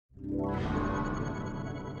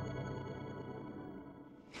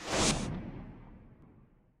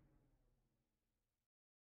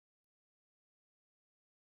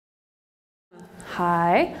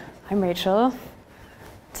Hi, I'm Rachel.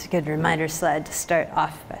 It's a good reminder slide to start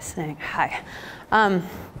off by saying hi. Hi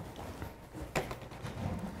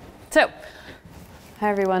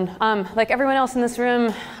everyone. Like everyone else in this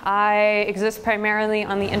room, I exist primarily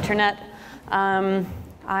on the internet.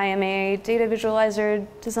 I am a data visualizer,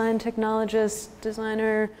 design technologist,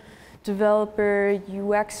 designer, developer,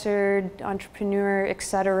 UXer, entrepreneur,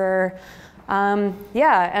 etc.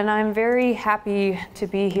 Yeah, and I'm very happy to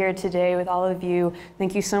be here today with all of you.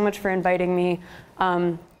 Thank you so much for inviting me.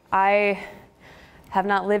 I have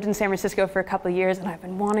not lived in San Francisco for a couple of years, and I've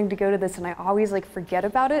been wanting to go to this, and I always forget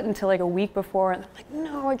about it until a week before, and I'm like,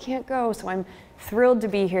 no, I can't go. So I'm thrilled to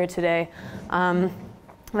be here today.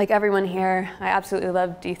 Like everyone here, I absolutely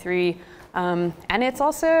love D3, and it's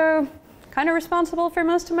also kind of responsible for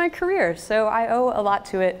most of my career, so I owe a lot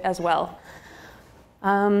to it as well.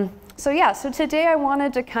 So today I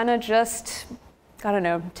wanted to kind of just, I don't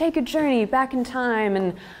know, take a journey back in time,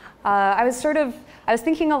 and I was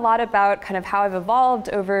thinking a lot about kind of how I've evolved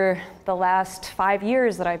over the last 5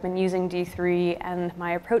 years that I've been using D3 and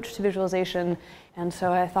my approach to visualization, and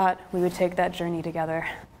so I thought we would take that journey together.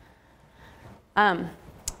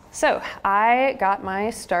 So I got my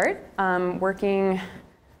start working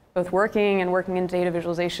in data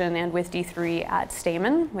visualization and with D3 at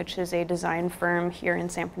Stamen, which is a design firm here in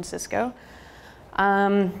San Francisco.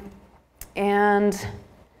 And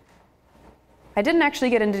I didn't actually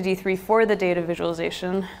get into D3 for the data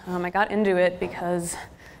visualization. I got into it because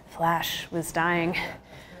Flash was dying.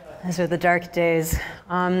 Those are the dark days.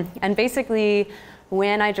 And basically,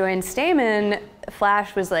 when I joined Stamen,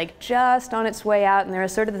 Flash was just on its way out, and there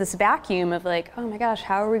was sort of this vacuum of oh my gosh,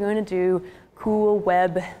 how are we going to do cool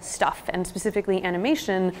web stuff, and specifically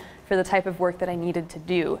animation for the type of work that I needed to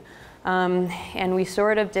do. And we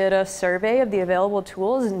sort of did a survey of the available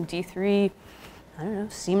tools, and D3, I don't know,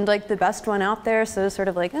 seemed like the best one out there, so sort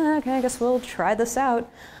of okay, I guess we'll try this out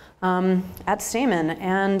at Stamen.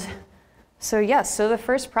 And so yes, so the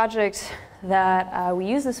first project that we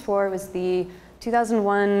used this for was the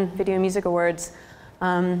 2001 Video Music Awards,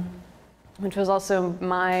 which was also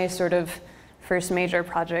my sort of first major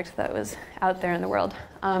project that was out there in the world.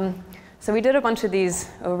 So we did a bunch of these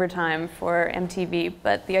over time for MTV,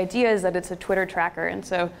 but the idea is that it's a Twitter tracker, and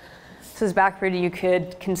so this is back where you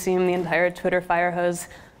could consume the entire Twitter fire hose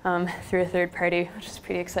through a third party, which is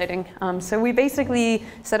pretty exciting. So we basically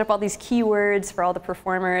set up all these keywords for all the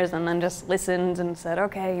performers, and then just listened and said,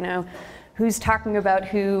 okay, you know, who's talking about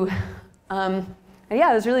who? And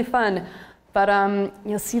yeah, it was really fun. But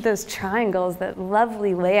you'll see those triangles, that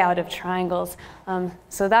lovely layout of triangles.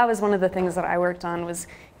 So that was one of the things that I worked on, was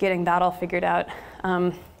getting that all figured out.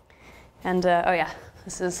 Oh yeah,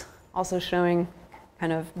 this is also showing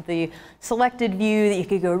kind of the selected view that you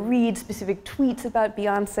could go read specific tweets about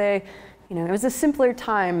Beyonce. You know, it was a simpler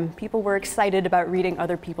time. People were excited about reading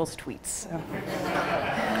other people's tweets. So.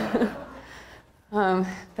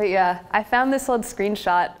 But yeah, I found this old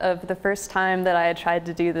screenshot of the first time that I had tried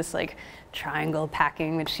to do this triangle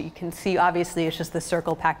packing, which you can see obviously it's just the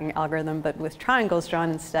circle packing algorithm, but with triangles drawn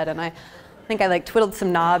instead. And I think I twiddled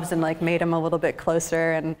some knobs and made them a little bit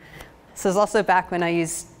closer. And this was also back when I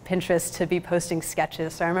used Pinterest to be posting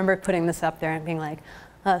sketches. So I remember putting this up there and being like,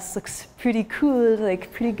 oh, this looks pretty cool,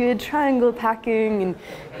 pretty good triangle packing. And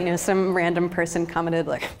you know, some random person commented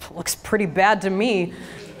looks pretty bad to me.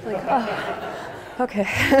 Oh, okay.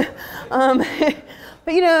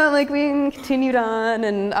 But you know, we continued on,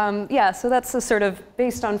 and yeah, so that's the sort of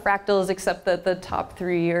based on fractals, except that the top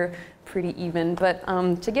three are pretty even. But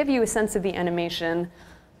to give you a sense of the animation,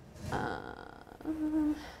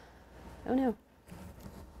 oh no.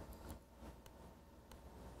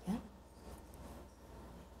 Yeah.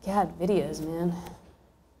 God, videos, man.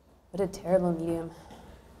 What a terrible medium.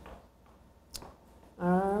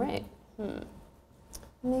 All right.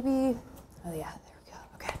 Maybe, oh yeah.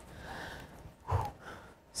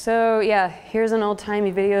 So yeah, here's an old-timey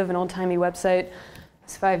video of an old-timey website.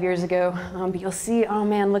 It's 5 years ago. But you'll see, oh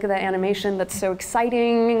man, look at that animation. That's so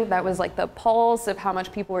exciting. That was the pulse of how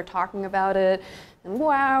much people were talking about it. And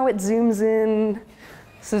wow, it zooms in.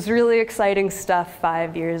 This is really exciting stuff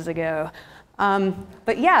 5 years ago.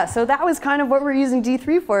 But yeah, so that was kind of what we're using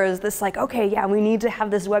D3 for, is this okay, yeah, we need to have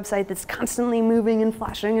this website that's constantly moving and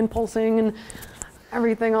flashing and pulsing and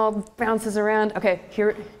everything all bounces around. Okay,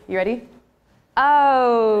 here, you ready?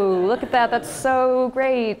 Oh, look at that, that's so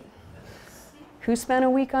great. Who spent a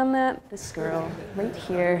week on that? This girl, right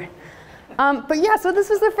here. But yeah, so this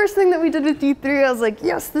was the first thing that we did with D3. I was like,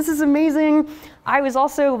 yes, this is amazing. I was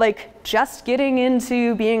also like just getting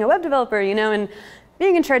into being a web developer, you know, and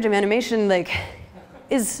being in charge of animation like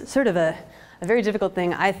is sort of a very difficult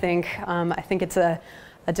thing, I think. I think it's a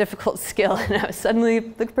difficult skill, and I was suddenly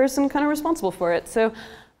the person kind of responsible for it. So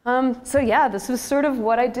yeah, this was sort of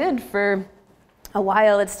what I did for a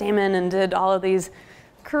while at Stamen, and did all of these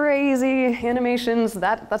crazy animations.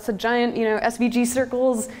 That's a giant, you know, SVG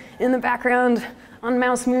circles in the background on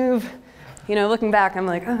mouse move. You know, looking back, I'm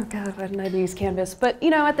like, oh God, why didn't I use Canvas? But you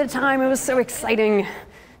know, at the time, it was so exciting.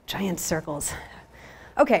 Giant circles.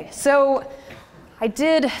 Okay, so I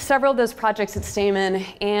did several of those projects at Stamen,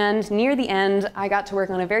 and near the end, I got to work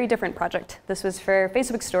on a very different project. This was for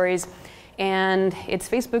Facebook Stories, and it's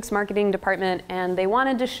Facebook's marketing department, and they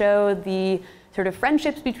wanted to show the sort of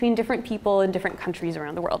friendships between different people in different countries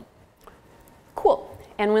around the world. Cool.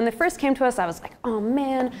 And when they first came to us, I was like, oh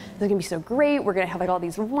man, this is gonna be so great. We're gonna have like all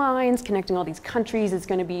these lines connecting all these countries. It's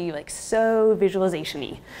gonna be like so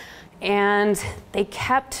visualization-y. And they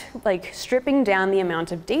kept like stripping down the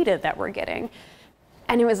amount of data that we're getting.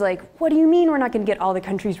 And it was like, what do you mean we're not gonna get all the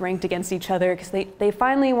countries ranked against each other? Because they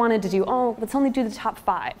finally wanted to do, oh, let's only do the top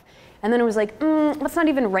 5. And then it was like, let's not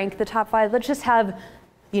even rank the top 5. Let's just have,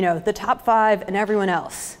 you know, the top 5 and everyone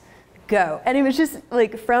else. Go. And it was just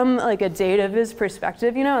like from like a data viz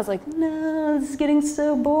perspective, you know, I was like, no, this is getting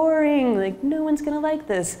so boring. Like no one's gonna like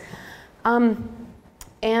this. And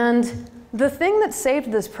the thing that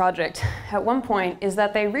saved this project at one point is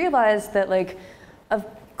that they realized that like, of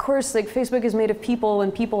course, like Facebook is made of people,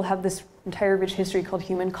 and people have this entire rich history called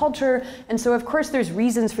human culture. And so of course there's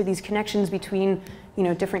reasons for these connections between, you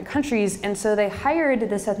know, different countries. And so they hired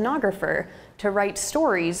this ethnographer to write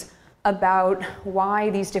stories about why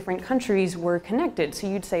these different countries were connected. So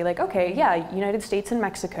you'd say like, okay, yeah, United States and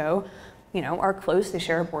Mexico, you know, are close, they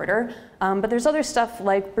share a border. But there's other stuff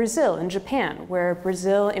like Brazil and Japan, where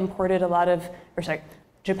Brazil imported a lot of,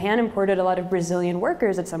 Japan imported a lot of Brazilian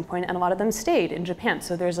workers at some point, and a lot of them stayed in Japan.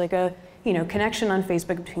 So there's like a, you know, connection on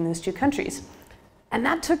Facebook between those two countries. And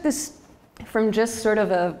that took this from just sort of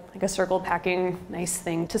like a circle packing nice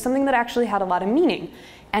thing to something that actually had a lot of meaning.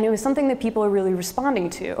 And it was something that people are really responding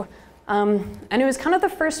to. And it was kind of the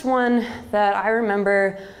first one that I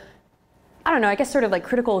remember, I don't know, I guess sort of like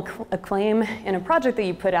critical acclaim in a project that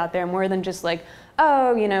you put out there, more than just like,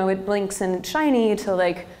 oh, you know, it blinks and it's shiny, to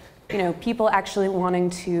like, you know, people actually wanting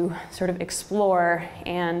to sort of explore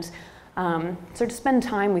and sort of spend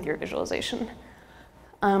time with your visualization.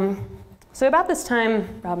 So about this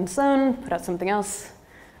time, Robin Sloan put out something else,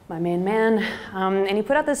 my main man, and he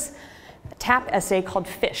put out this TAP essay called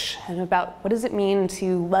Fish, and about what does it mean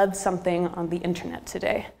to love something on the internet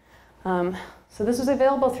today. So this was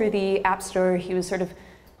available through the App Store. He was sort of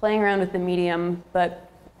playing around with the medium, but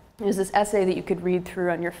it was this essay that you could read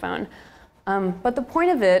through on your phone. But the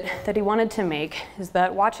point of it that he wanted to make is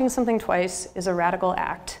that watching something twice is a radical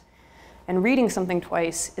act, and reading something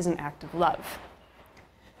twice is an act of love.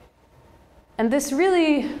 And this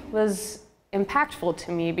really was impactful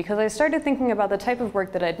to me because I started thinking about the type of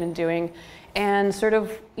work that I'd been doing and sort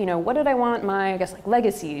of, you know, what did I want my, I guess, like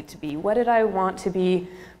legacy to be? What did I want to be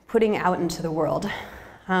putting out into the world?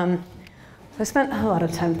 So I spent a lot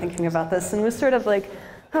of time thinking about this and was sort of like,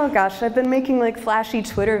 oh gosh, I've been making like flashy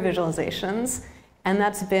Twitter visualizations, and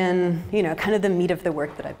that's been, you know, kind of the meat of the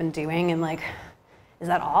work that I've been doing. And like, is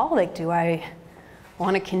that all? Like, do I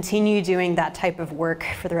want to continue doing that type of work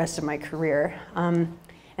for the rest of my career?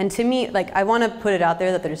 And to me, like, I want to put it out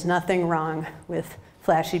there that there's nothing wrong with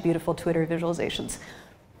flashy, beautiful Twitter visualizations.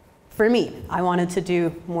 For me, I wanted to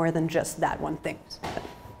do more than just that one thing. But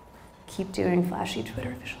keep doing flashy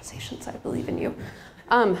Twitter visualizations. I believe in you.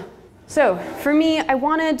 So for me, I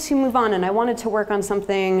wanted to move on, and I wanted to work on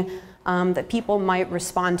something that people might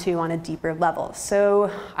respond to on a deeper level. So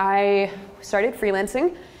I started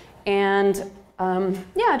freelancing, and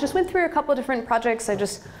yeah, I just went through a couple of different projects. I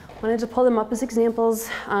just wanted to pull them up as examples.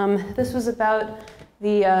 This was about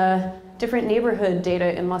the different neighborhood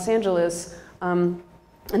data in Los Angeles. And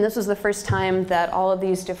this was the first time that all of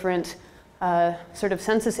these different sort of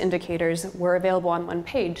census indicators were available on one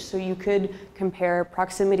page. So you could compare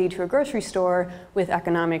proximity to a grocery store with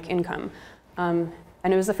economic income. And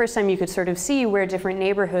it was the first time you could sort of see where different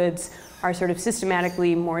neighborhoods are sort of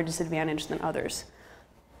systematically more disadvantaged than others.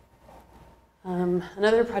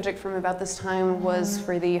 Another project from about this time was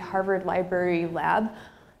for the Harvard Library Lab.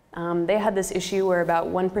 They had this issue where about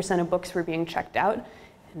 1% of books were being checked out,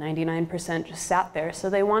 and 99% just sat there.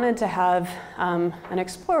 So they wanted to have an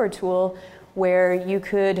explorer tool where you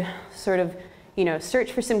could sort of, you know,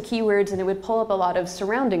 search for some keywords, and it would pull up a lot of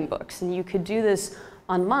surrounding books. And you could do this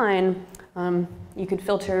online You could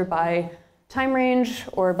filter by time range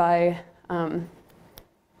or by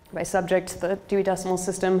subject, the Dewey Decimal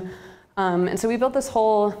System. And so we built this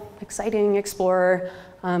whole exciting explorer,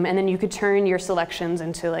 and then you could turn your selections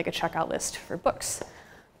into like a checkout list for books.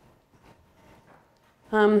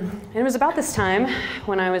 And it was about this time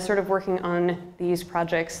when I was sort of working on these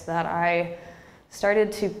projects that I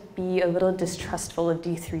started to be a little distrustful of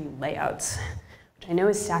D3 layouts, which I know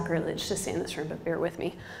is sacrilege to say in this room, but bear with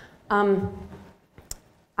me.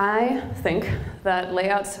 I think that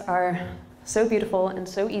layouts are so beautiful and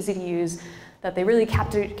so easy to use that they really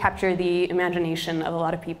capture the imagination of a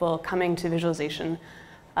lot of people coming to visualization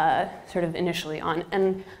sort of initially on.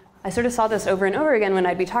 And I sort of saw this over and over again when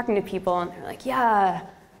I'd be talking to people, and they're like, yeah,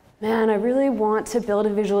 man, I really want to build a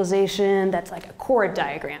visualization that's like a chord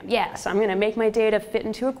diagram. Yeah, so I'm going to make my data fit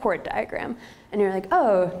into a chord diagram. And you're like,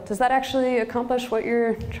 oh, does that actually accomplish what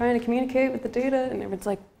you're trying to communicate with the data? And everyone's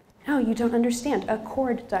like, no, you don't understand, a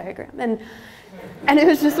chord diagram. And it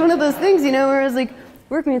was just one of those things, you know, where I was like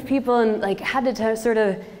working with people and like had to sort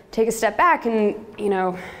of take a step back and, you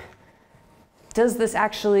know, does this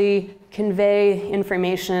actually convey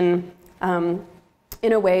information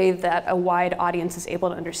in a way that a wide audience is able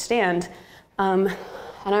to understand? And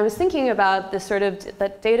I was thinking about this sort of,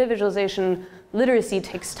 that data visualization literacy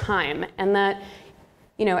takes time, and that,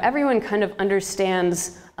 you know, everyone kind of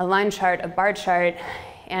understands a line chart, a bar chart,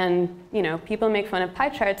 and, you know, people make fun of pie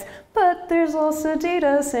charts, but there's also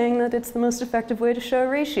data saying that it's the most effective way to show a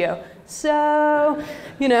ratio. So,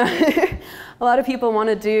 you know, a lot of people want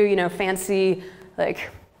to do, you know, fancy, like,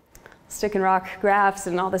 stick and rock graphs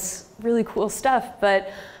and all this really cool stuff,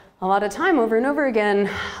 but a lot of time, over and over again,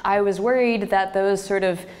 I was worried that those sort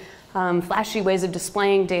of flashy ways of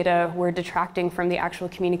displaying data were detracting from the actual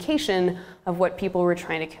communication of what people were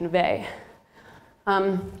trying to convey.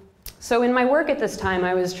 So in my work at this time,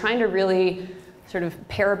 I was trying to really sort of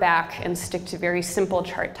pare back and stick to very simple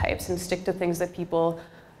chart types and stick to things that people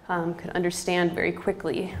could understand very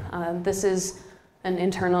quickly. This is an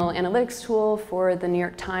internal analytics tool for the New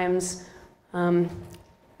York Times. And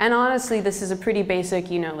honestly, this is a pretty basic,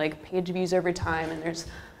 you know, like page views over time, and there's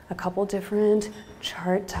a couple different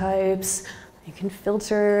chart types. You can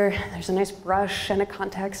filter, there's a nice brush and a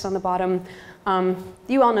context on the bottom.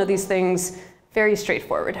 You all know these things, very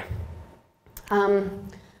straightforward.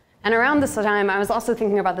 And around this time, I was also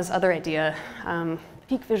thinking about this other idea,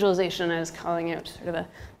 peak visualization. I was calling it sort of a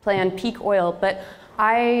play on peak oil, but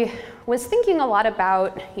I was thinking a lot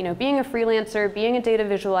about, you know, being a freelancer, being a data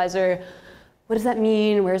visualizer. What does that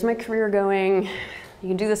mean? Where's my career going? You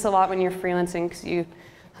can do this a lot when you're freelancing because you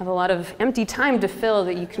have a lot of empty time to fill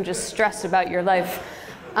that you can just stress about your life.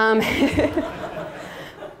 And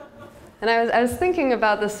I was thinking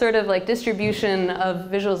about this sort of like distribution of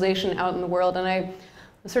visualization out in the world, and I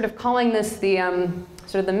was sort of calling this the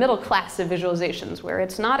sort of the middle class of visualizations, where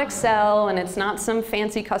it's not Excel and it's not some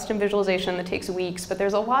fancy custom visualization that takes weeks, but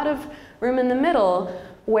there's a lot of room in the middle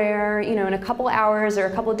where, you know, in a couple hours or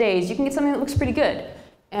a couple days, you can get something that looks pretty good.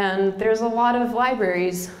 And there's a lot of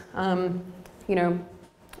libraries, you know,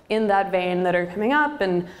 in that vein that are coming up,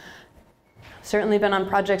 and certainly been on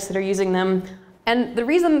projects that are using them. And the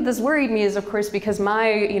reason that this worried me is, of course, because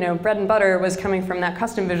my, you know, bread and butter was coming from that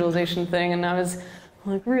custom visualization thing, and I was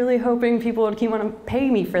like really hoping people would keep wanting to pay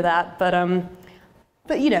me for that.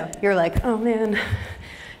 But you know, you're like, oh man,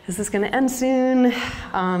 is this going to end soon?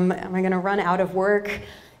 Am I going to run out of work?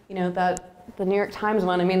 You know, the New York Times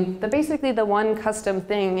one. I mean, basically the one custom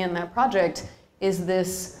thing in that project is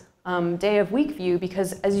this day of week view,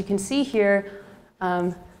 because as you can see here,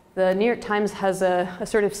 the New York Times has a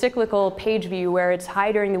sort of cyclical page view where it's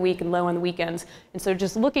high during the week and low on the weekends. And so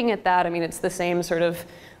just looking at that, I mean, it's the same sort of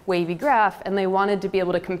wavy graph, and they wanted to be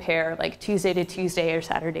able to compare like Tuesday to Tuesday or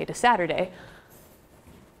Saturday to Saturday.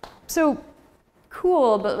 So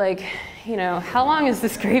cool, but like, you know, how long is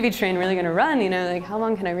this gravy train really going to run? You know, like how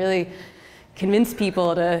long can I really convince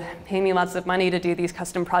people to pay me lots of money to do these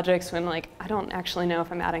custom projects when like I don't actually know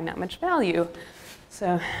if I'm adding that much value?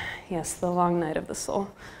 So yes, the long night of the soul.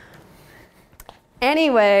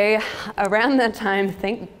 Anyway, around that time,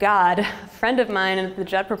 thank God, a friend of mine at the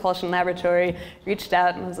Jet Propulsion Laboratory reached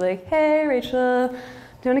out and was like, hey, Rachel, do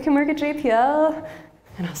you want to come work at JPL?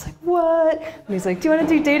 And I was like, what? And he's like, do you want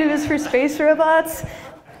to do data viz for space robots?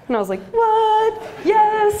 And I was like, what?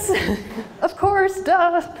 Yes, of course,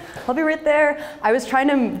 duh. I'll be right there. I was trying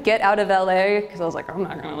to get out of LA because I was like, I'm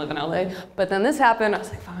not going to live in LA. But then this happened. I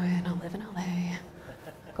was like, fine, I'll live in LA.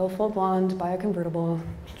 Go full blonde, buy a convertible,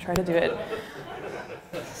 try to do it.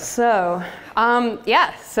 So,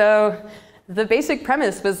 yeah, so the basic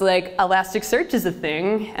premise was like Elasticsearch is a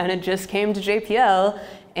thing, and it just came to JPL,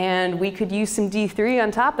 And we could use some D3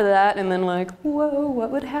 on top of that, and then like, whoa,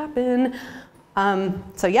 what would happen?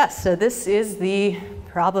 So yes, so this is the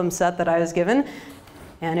problem set that I was given,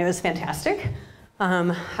 and it was fantastic.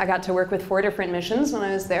 I got to work with 4 different missions when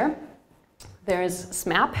I was there. There's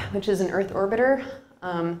SMAP, which is an Earth orbiter,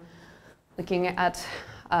 looking at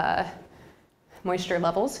moisture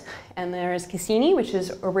levels. And there's Cassini, which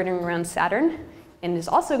is orbiting around Saturn, and is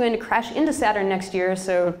also going to crash into Saturn next year,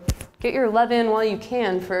 so get your love in while you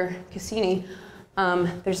can for Cassini.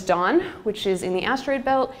 There's Dawn, which is in the asteroid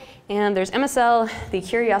belt, and there's MSL, the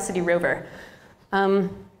Curiosity rover.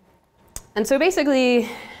 And so basically,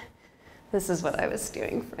 this is what I was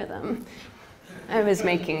doing for them. I was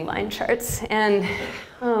making line charts, and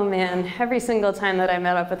oh man, every single time that I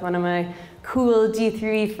met up with one of my cool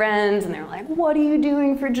D3 friends, and they're like, what are you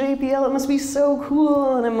doing for JPL? It must be so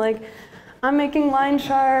cool. And I'm like, I'm making line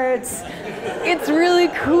charts. It's really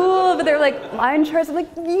cool. But they're like, line charts? I'm like,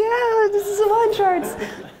 yeah, this is a line charts.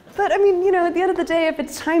 But I mean, you know, at the end of the day, if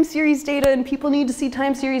it's time series data and people need to see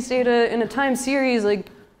time series data in a time series, like,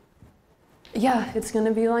 yeah, it's going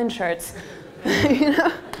to be line charts. You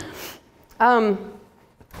know?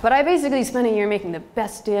 But I basically spent a year making the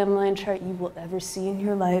best damn line chart you will ever see in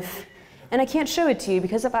your life. And I can't show it to you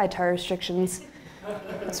because of ITAR restrictions.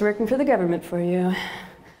 It's working for the government for you.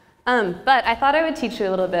 But I thought I would teach you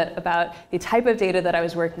a little bit about the type of data that I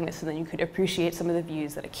was working with so then you could appreciate some of the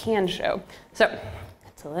views that it can show. So,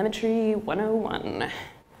 telemetry 101.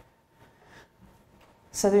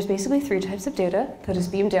 So there's basically 3 types of data that is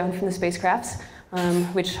beamed down from the spacecrafts,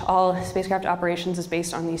 which all spacecraft operations is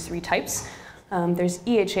based on these 3 types. There's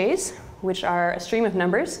EHAs, which are a stream of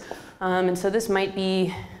numbers. And so this might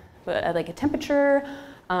be like a temperature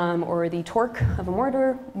or the torque of a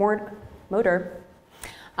motor.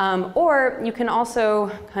 Or you can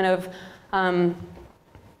also kind of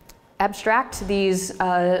abstract these,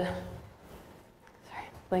 sorry,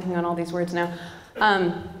 blanking on all these words now,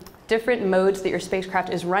 different modes that your spacecraft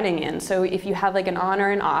is running in. So if you have like an on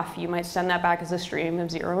or an off, you might send that back as a stream of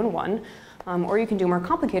 0 and 1. Or you can do more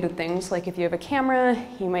complicated things, like if you have a camera,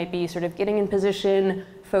 you might be sort of getting in position,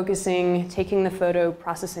 focusing, taking the photo,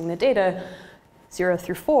 processing the data, 0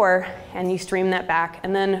 through 4, and you stream that back.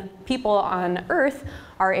 And then people on Earth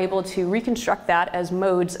are able to reconstruct that as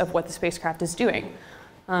modes of what the spacecraft is doing.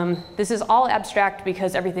 This is all abstract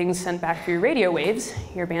because everything's sent back through radio waves.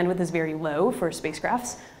 Your bandwidth is very low for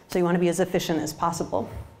spacecrafts, so you want to be as efficient as possible.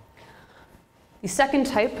 The second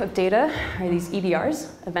type of data are these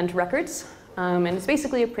EVRs, event records. And it's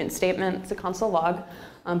basically a print statement. It's a console log,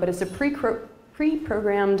 but it's a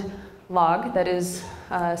pre-programmed log that is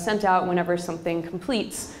sent out whenever something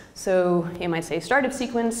completes. So it might say start of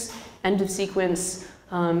sequence, end of sequence,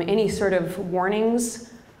 any sort of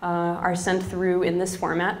warnings are sent through in this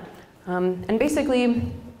format. And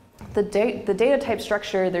basically, the data type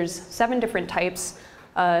structure, there's 7 different types,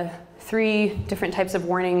 3 different types of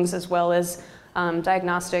warnings, as well as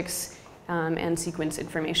diagnostics and sequence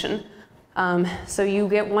information. So you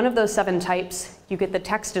get one of those 7 types, you get the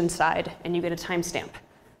text inside, and you get a timestamp.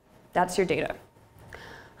 That's your data.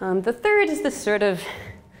 The third is this sort of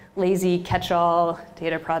lazy catch-all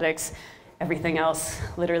data products, everything else,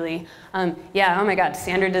 literally. Yeah, oh my god,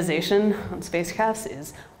 standardization on spacecrafts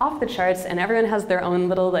is off the charts, and everyone has their own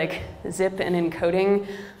little like zip and encoding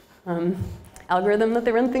algorithm that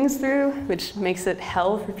they run things through, which makes it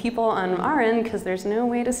hell for people on our end because there's no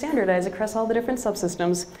way to standardize across all the different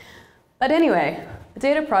subsystems. But anyway, the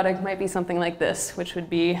data product might be something like this, which would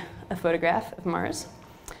be a photograph of Mars.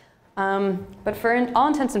 But for all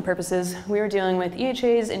intents and purposes, we were dealing with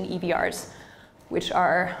EHAs and EVRs, which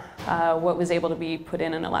are what was able to be put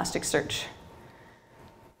in an Elasticsearch.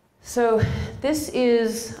 So this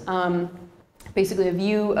is basically a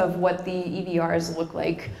view of what the EVRs look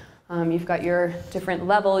like. You've got your different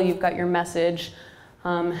level, you've got your message.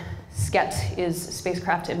 SCET is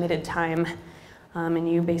spacecraft emitted time.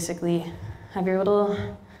 And you basically have your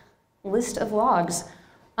little list of logs.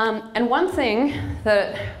 And one thing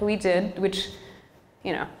that we did, which,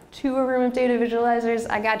 you know, to a room of data visualizers,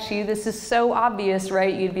 I got you, this is so obvious,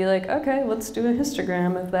 right? You'd be like, okay, let's do a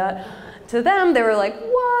histogram of that. To them, they were like,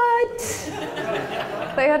 what?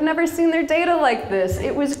 They had never seen their data like this.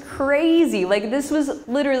 It was crazy. Like, this was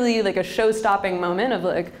literally like a show-stopping moment of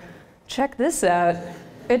like, check this out.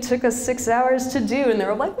 It took us 6 hours to do, and they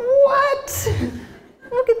were like, what?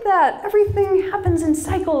 Look at that. Everything happens in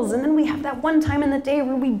cycles, and then we have that one time in the day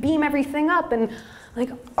where we beam everything up, and like,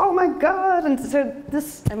 oh my god. And so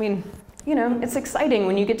this, I mean, you know, it's exciting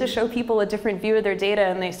when you get to show people a different view of their data,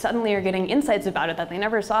 and they suddenly are getting insights about it that they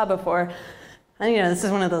never saw before. And you know, this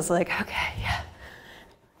is one of those like, okay, yeah,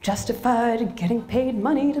 justified in getting paid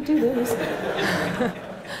money to do this.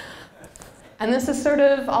 And this is sort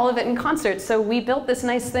of all of it in concert. So we built this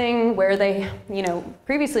nice thing where they,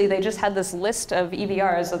 previously they just had this list of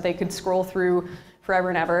EVRs that they could scroll through forever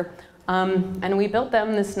and ever. And we built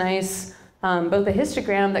them this nice, both a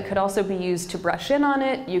histogram that could also be used to brush in on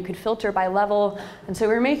it. You could filter by level. And so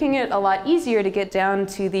we're making it a lot easier to get down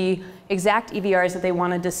to the exact EVRs that they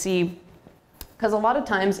wanted to see. Because a lot of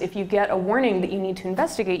times, if you get a warning that you need to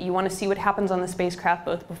investigate, you want to see what happens on the spacecraft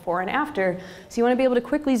both before and after. So you want to be able to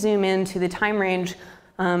quickly zoom in to the time range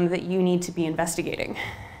that you need to be investigating.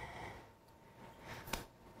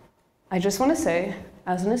 I just want to say,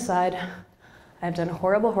 as an aside, I've done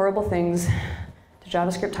horrible, horrible things to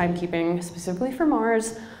JavaScript timekeeping, specifically for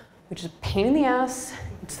Mars, which is a pain in the ass.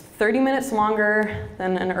 It's 30 minutes longer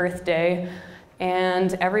than an Earth day.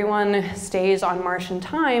 And everyone stays on Martian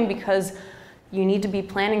time because you need to be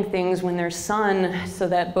planning things when there's sun so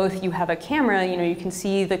that both you have a camera, you can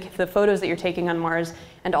see the photos that you're taking on Mars,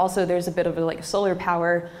 and also there's a bit of a solar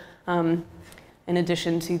power in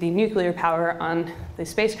addition to the nuclear power on the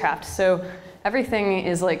spacecraft. So everything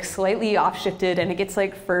is slightly off-shifted, and it gets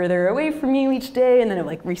further away from you each day, and then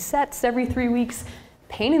it resets every 3 weeks.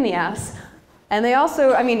 Pain in the ass. And they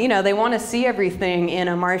also, they want to see everything in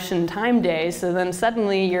a Martian time day, so then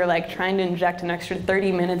suddenly you're trying to inject an extra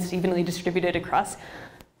 30 minutes evenly distributed across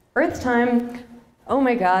Earth time. Oh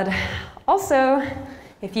my God. Also,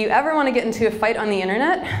 if you ever want to get into a fight on the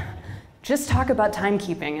internet, just talk about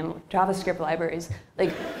timekeeping and JavaScript libraries.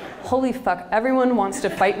 Holy fuck, everyone wants to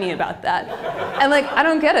fight me about that. And I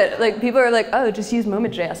don't get it. People are oh, just use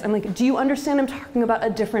Moment.js. I'm do you understand I'm talking about a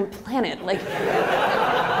different planet?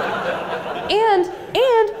 And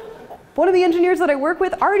one of the engineers that I work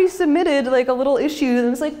with already submitted a little issue and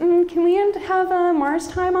was can we have Mars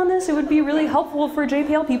time on this? It would be really helpful for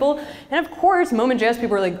JPL people. And of course, Moment.js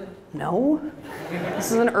people are no,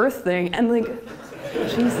 this is an Earth thing. And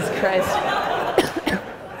Jesus Christ.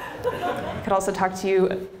 I could also talk to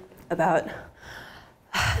you about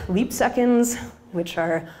leap seconds, which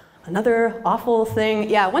are another awful thing.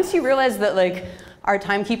 Yeah, once you realize that our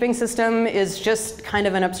timekeeping system is just kind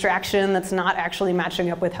of an abstraction that's not actually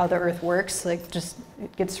matching up with how the Earth works. It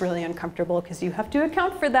gets really uncomfortable because you have to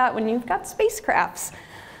account for that when you've got spacecrafts.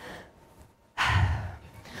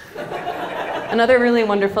 Another really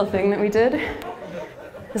wonderful thing that we did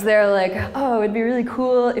is they're oh, it'd be really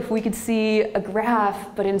cool if we could see a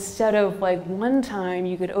graph, but instead of one time,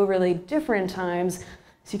 you could overlay different times.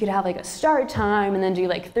 So you could have a start time and then do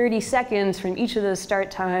 30 seconds from each of those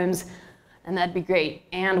start times. And that'd be great.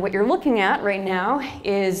 And what you're looking at right now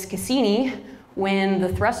is Cassini when the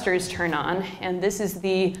thrusters turn on. And this is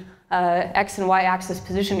the X and Y axis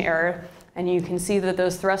position error. And you can see that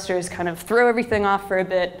those thrusters kind of throw everything off for a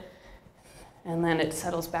bit. And then it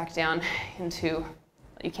settles back down into,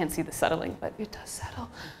 you can't see the settling, but it does settle.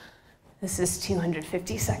 This is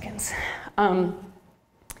 250 seconds. And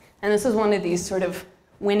this is one of these sort of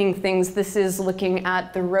winning things. This is looking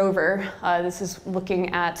at the rover. This is looking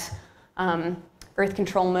at Earth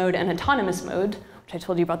control mode and autonomous mode, which I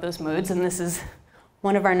told you about those modes, and this is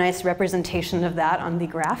one of our nice representations of that on the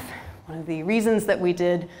graph. One of the reasons that we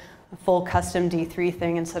did a full custom D3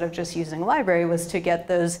 thing instead of just using a library was to get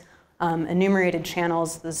those enumerated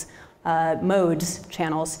channels, those modes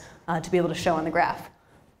channels, to be able to show on the graph.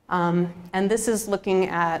 And this is looking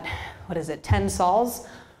at, 10 sols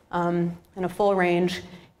in a full range.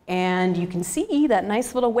 And you can see that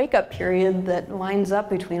nice little wake-up period that lines up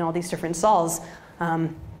between all these different sols.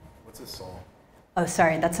 What's a sol? Oh,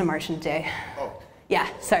 sorry, that's a Martian day. Oh. Yeah,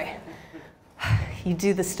 sorry. You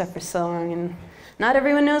do this stuff for so long, and not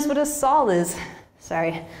everyone knows what a sol is.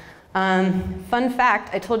 Sorry. Fun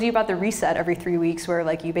fact, I told you about the reset every 3 weeks where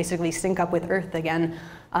you basically sync up with Earth again.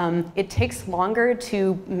 It takes longer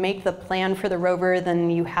to make the plan for the rover than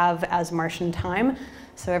you have as Martian time.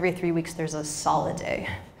 So every 3 weeks there's a solid day,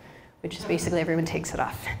 which is basically everyone takes it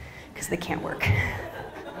off because they can't work.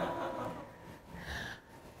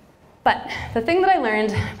 But the thing that I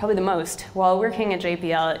learned probably the most while working at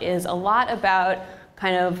JPL is a lot about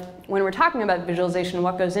kind of when we're talking about visualization,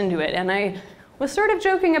 what goes into it. And I was sort of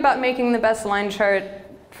joking about making the best line chart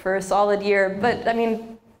for a solid year, but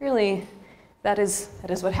really, that is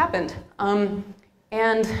what happened.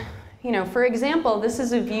 And for example, this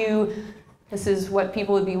is a view. This is what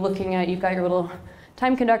people would be looking at. You've got your little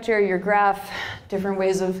time conductor, your graph, different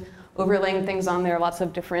ways of overlaying things on there, lots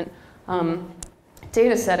of different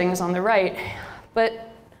data settings on the right.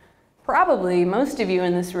 But probably most of you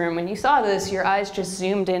in this room, when you saw this, your eyes just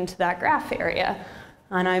zoomed into that graph area.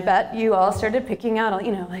 And I bet you all started picking out,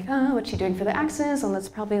 you know, like, oh, what's she doing for the axis? And that's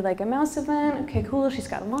probably like a mouse event. Okay, cool, she's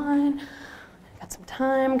got a line. Got some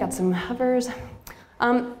time, got some hovers.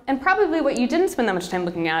 And probably what you didn't spend that much time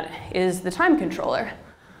looking at is the time controller.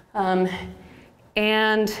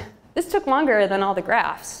 And this took longer than all the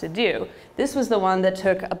graphs to do. This was the one that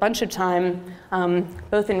took a bunch of time,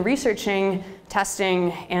 both in researching,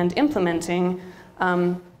 testing, and implementing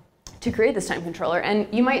to create this time controller. And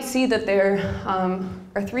you might see that there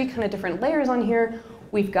are three kind of different layers on here.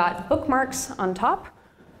 We've got bookmarks on top,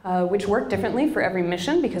 which work differently for every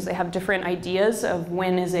mission because they have different ideas of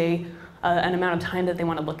when is an amount of time that they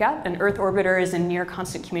want to look at. An Earth orbiter is in near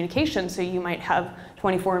constant communication, so you might have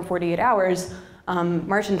 24 and 48 hours.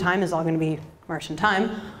 Martian time is all going to be Martian time.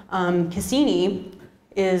 Cassini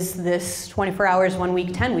is this 24 hours, 1 week,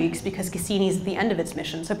 10 weeks, because Cassini is at the end of its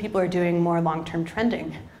mission, so people are doing more long-term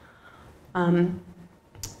trending.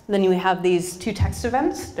 Then you have these two text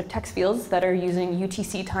events, the text fields that are using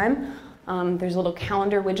UTC time. There's a little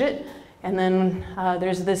calendar widget, and then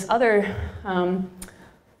there's this other time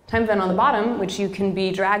event on the bottom, which you can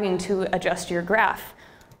be dragging to adjust your graph.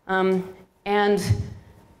 And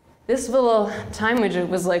this little time widget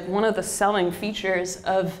was like one of the selling features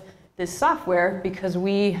of this software because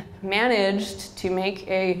we managed to make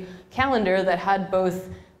a calendar that had both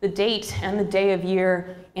the date and the day of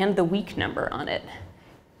year and the week number on it.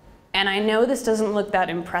 And I know this doesn't look that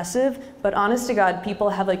impressive, but honest to God, people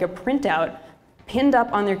have like a printout pinned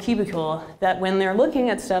up on their cubicle that when they're looking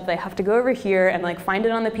at stuff, they have to go over here and like find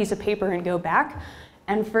it on the piece of paper and go back.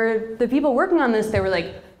 And for the people working on this, they were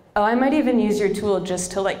like, oh, I might even use your tool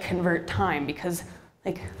just to like convert time because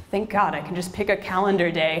like, thank God, I can just pick a calendar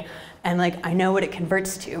day and like I know what it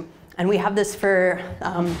converts to. And we have this for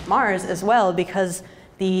Mars as well because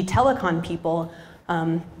the telecom people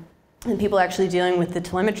and people actually dealing with the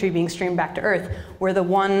telemetry being streamed back to Earth were the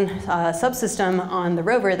one subsystem on the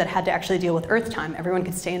rover that had to actually deal with Earth time. Everyone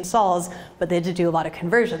could stay in sols, but they had to do a lot of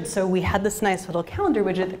conversions. So we had this nice little calendar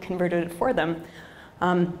widget that converted it for them,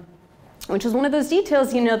 which is one of those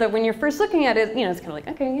details, you know, that when you're first looking at it, you know, it's kind of like,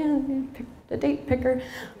 okay, yeah, pick the date picker.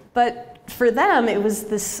 But for them, it was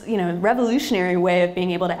this, you know, revolutionary way of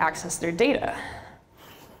being able to access their data.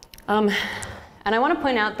 And I want to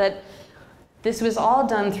point out that this was all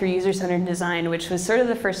done through user-centered design, which was sort of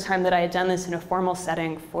the first time that I had done this in a formal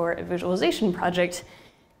setting for a visualization project.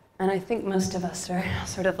 And I think most of us are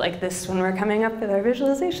sort of like this when we're coming up with our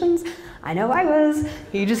visualizations. I know I was.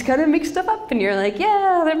 You just kind of make stuff up, and you're like,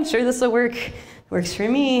 yeah, I'm sure this will work. It works for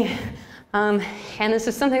me. And this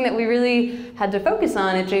is something that we really had to focus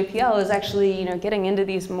on at JPL, is actually, you know, getting into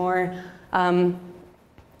these more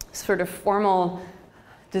sort of formal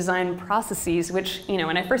design processes, which, you know,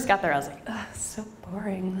 when I first got there, I was like, ugh, so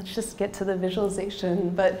boring. Let's just get to the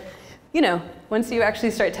visualization. But, you know, once you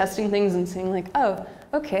actually start testing things and seeing like, oh,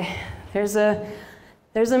 okay, there's a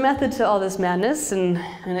method to all this madness, and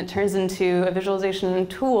it turns into a visualization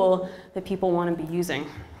tool that people want to be using.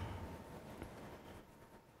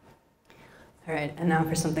 All right, and now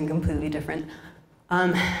for something completely different.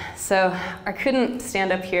 So I couldn't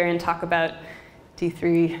stand up here and talk about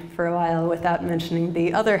D3 for a while without mentioning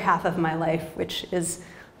the other half of my life, which is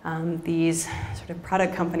these sort of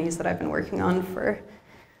product companies that I've been working on for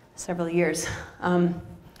several years.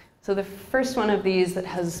 So the first one of these that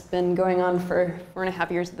has been going on for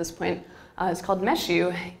 4.5 years at this point is called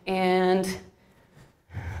Meshu, and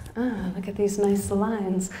look at these nice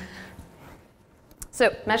lines.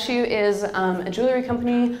 So Meshu is a jewelry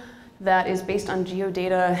company that is based on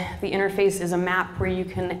geodata. The interface is a map where you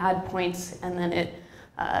can add points, and then it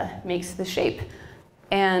makes the shape.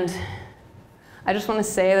 And I just want to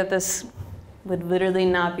say that this would literally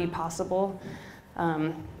not be possible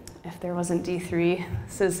if there wasn't D3.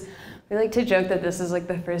 We like to joke that this is like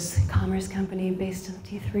the first commerce company based on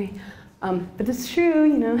D3. But it's true,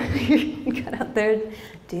 you know, you got out there,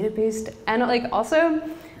 database. And like also,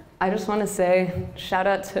 I just want to say, shout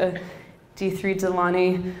out to D3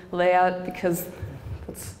 Delani layout, because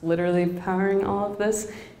that's literally powering all of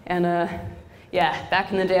this. And yeah,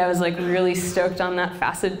 back in the day, I was like really stoked on that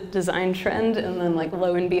facet design trend. And then like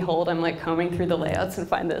lo and behold, I'm like combing through the layouts and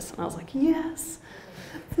find this. And I was like, yes,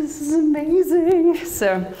 this is amazing.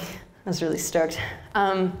 So I was really stoked.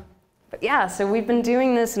 But yeah, so we've been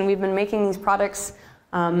doing this and we've been making these products.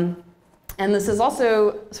 And this is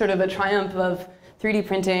also sort of a triumph of 3D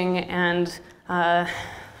printing and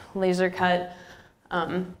laser cut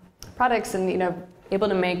products, and, you know, able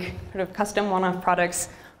to make sort of custom one-off products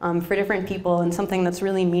for different people, and something that's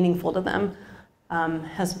really meaningful to them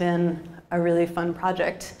has been a really fun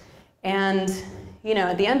project. And, you know,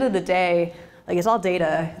 at the end of the day, Like it's all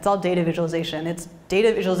data visualization. It's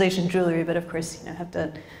data visualization jewelry, but of course, have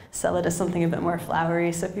to sell it as something a bit more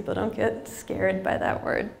flowery so people don't get scared by that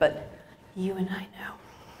word, but you and I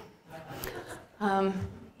know.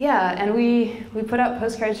 Yeah, and we put out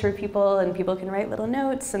postcards for people, and people can write little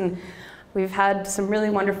notes, and we've had some really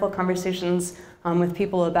wonderful conversations with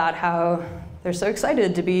people about how they're so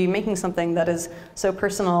excited to be making something that is so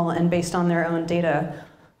personal and based on their own data.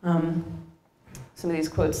 Some of these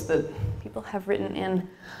quotes that people have written in.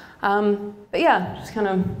 But yeah, just kind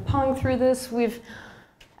of pawing through this. We've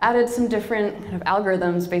added some different kind of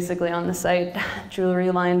algorithms basically on the site,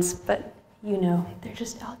 jewelry lines, but they're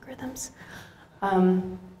just algorithms.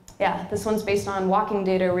 Yeah, this one's based on walking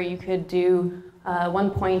data where you could do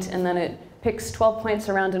 1 point and then it picks 12 points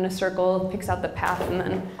around in a circle, picks out the path, and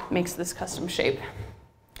then makes this custom shape.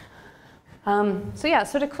 So yeah,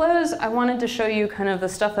 so to close, I wanted to show you kind of the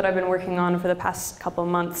stuff that I've been working on for the past couple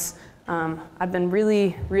months. I've been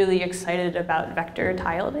really, really excited about vector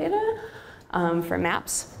tile data for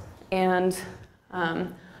maps. And I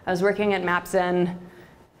was working at MapZen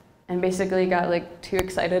and basically got too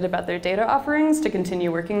excited about their data offerings to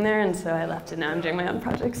continue working there, and so I left, and now I'm doing my own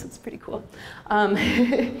projects. It's pretty cool.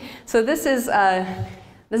 So this is an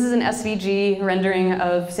SVG rendering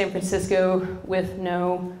of San Francisco with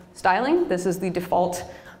no styling. This is the default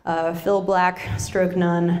fill black, stroke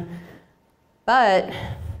none. But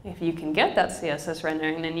if you can get that CSS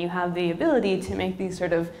rendering, then you have the ability to make these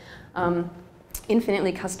sort of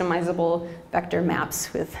infinitely customizable vector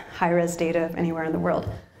maps with high-res data anywhere in the world.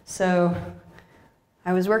 So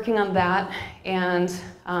I was working on that, and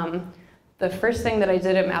the first thing that I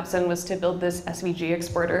did at MapZen was to build this SVG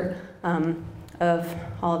exporter of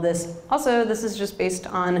all of this. Also, this is just based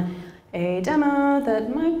on a demo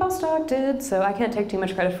that my postdoc did, so I can't take too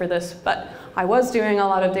much credit for this, but I was doing a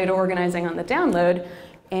lot of data organizing on the download,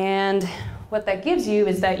 and what that gives you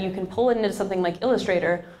is that you can pull it into something like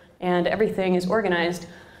Illustrator, and everything is organized.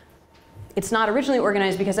 It's not originally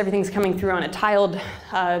organized because everything's coming through on a tiled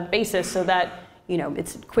basis so that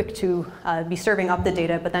it's quick to be serving up the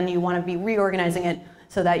data, but then you want to be reorganizing it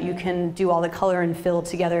so that you can do all the color and fill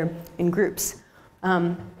together in groups.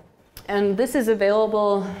 And this is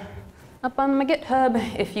available up on my GitHub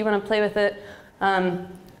if you want to play with it.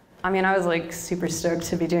 I mean, I was super stoked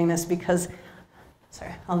to be doing this because,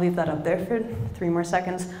 sorry, I'll leave that up there for 3 more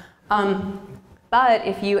seconds. But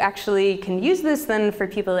if you actually can use this, then for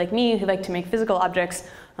people like me who like to make physical objects,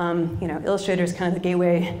 Illustrator is kind of the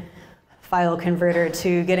gateway file converter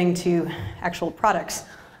to getting to actual products.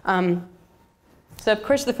 So of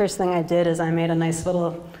course, the first thing I did is I made a nice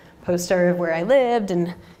little poster of where I lived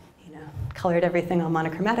and colored everything all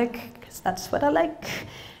monochromatic, because that's what I like,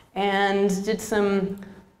 and did some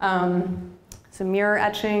mirror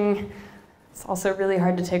etching. It's also really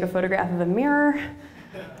hard to take a photograph of a mirror,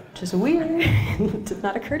 which is weird. It did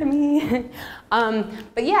not occur to me.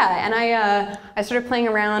 But yeah, and I started playing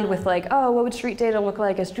around with oh, what would street data look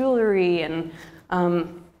like as jewelry? And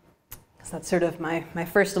because that's sort of my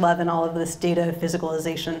first love in all of this data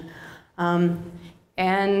physicalization.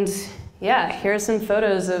 And yeah, here are some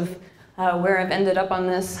photos of where I've ended up on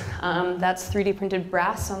this. That's 3D printed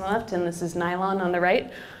brass on the left, and this is nylon on the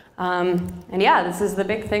right. And yeah, this is the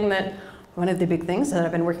big thing that, one of the big things that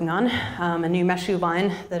I've been working on, a new mesh shoe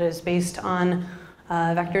line that is based on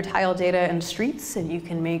vector tile data and streets, and you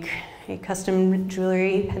can make a custom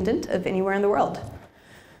jewelry pendant of anywhere in the world.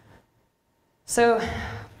 So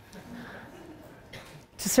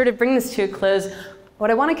to sort of bring this to a close, what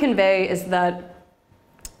I want to convey is that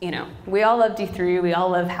we all love D3, we all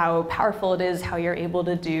love how powerful it is, how you're able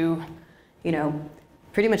to do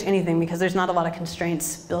pretty much anything, because there's not a lot of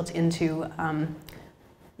constraints built into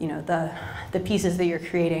the pieces that you're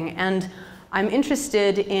creating. And I'm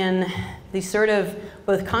interested in these sort of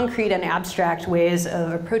both concrete and abstract ways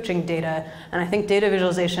of approaching data. And I think data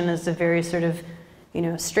visualization is a very sort of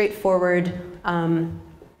straightforward,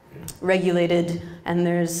 regulated, and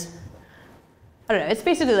there's, I don't know, it's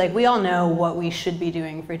basically we all know what we should be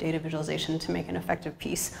doing for data visualization to make an effective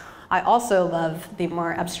piece. I also love the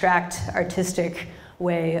more abstract, artistic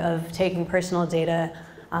way of taking personal data,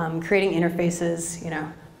 creating interfaces,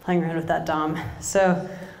 playing around with that DOM. So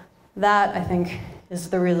that, I think, is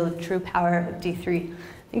the real true power of D3.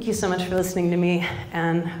 Thank you so much for listening to me,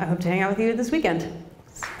 and I hope to hang out with you this weekend.